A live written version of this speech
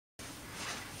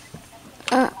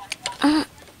I'm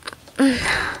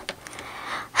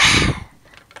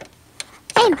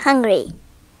hungry.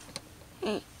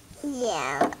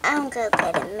 Yeah, I'm gonna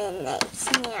get a midnight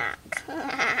snack.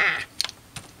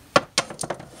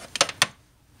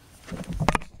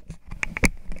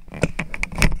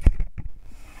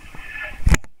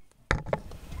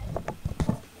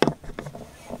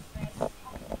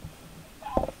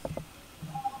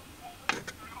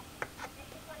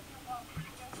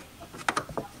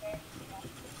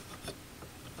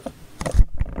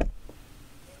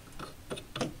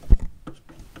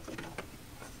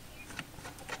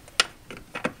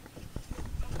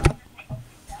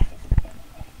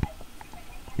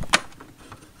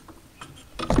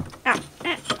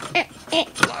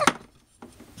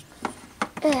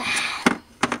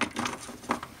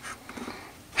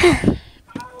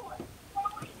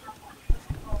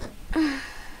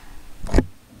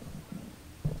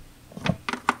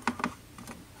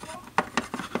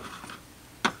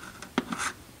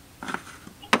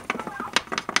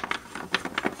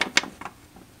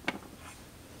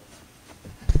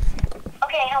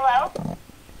 Okay, hello?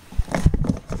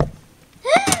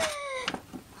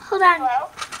 Hold on. Hello?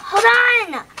 Hold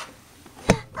on.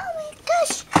 Oh my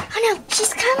gosh. Oh no,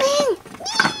 she's coming.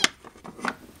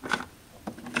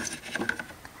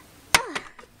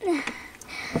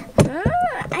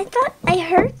 I thought I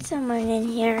heard someone in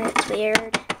here. It's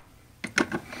weird.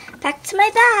 Back to my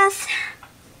bath.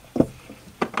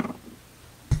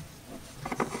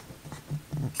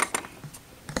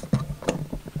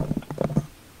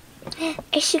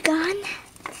 Is she gone?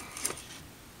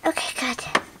 Okay, good.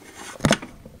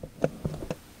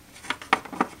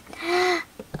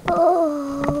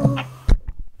 Oh.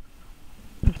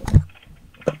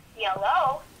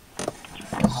 Hello?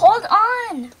 Hold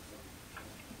on.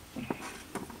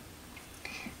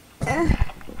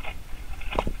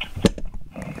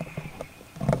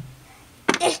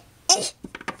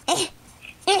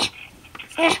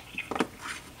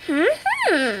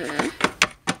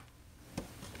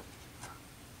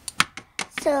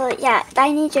 So, yeah,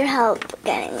 I need your help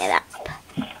getting it up.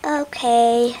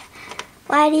 Okay.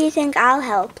 Why do you think I'll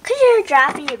help? Because you're a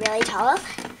giraffe and you're really tall.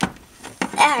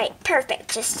 Alright,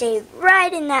 perfect. Just stay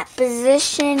right in that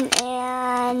position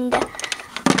and...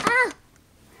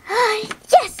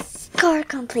 yes! Score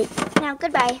complete. Now,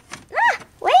 goodbye.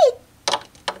 Wait!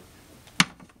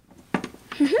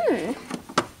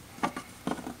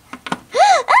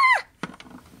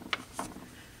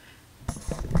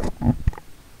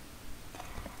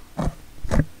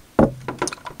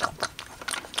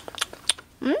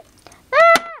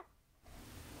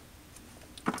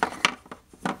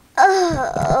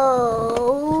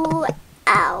 Oh,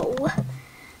 ow.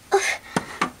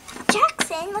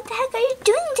 Jackson, what the heck are you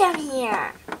doing down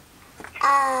here?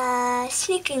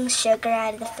 Sneaking sugar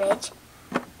out of the fridge.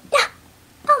 Yeah.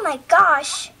 Oh my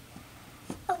gosh.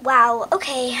 Oh, wow.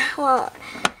 Okay, well,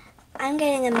 I'm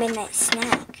getting a midnight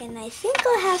snack, and I think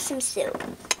I'll have some soup.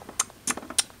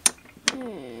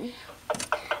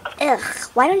 Ugh,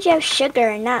 why don't you have sugar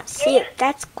and not soup?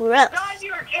 That's gross. Not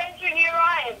your attention here,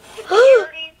 I am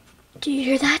security. Do you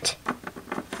hear that?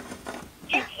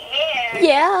 You can.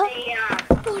 Yeah.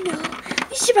 Oh no,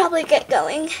 you should probably get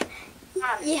going.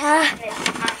 Yeah.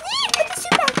 Put the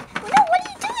soup back. Oh no, what are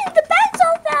you doing? The bags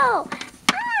all fell.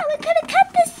 We could have cut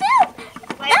the soup.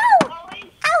 No.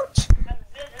 Ouch.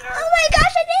 Oh my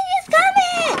gosh, I think he's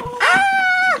coming.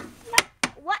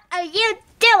 What are you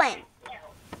doing?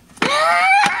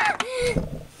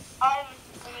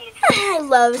 I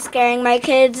love scaring my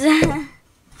kids.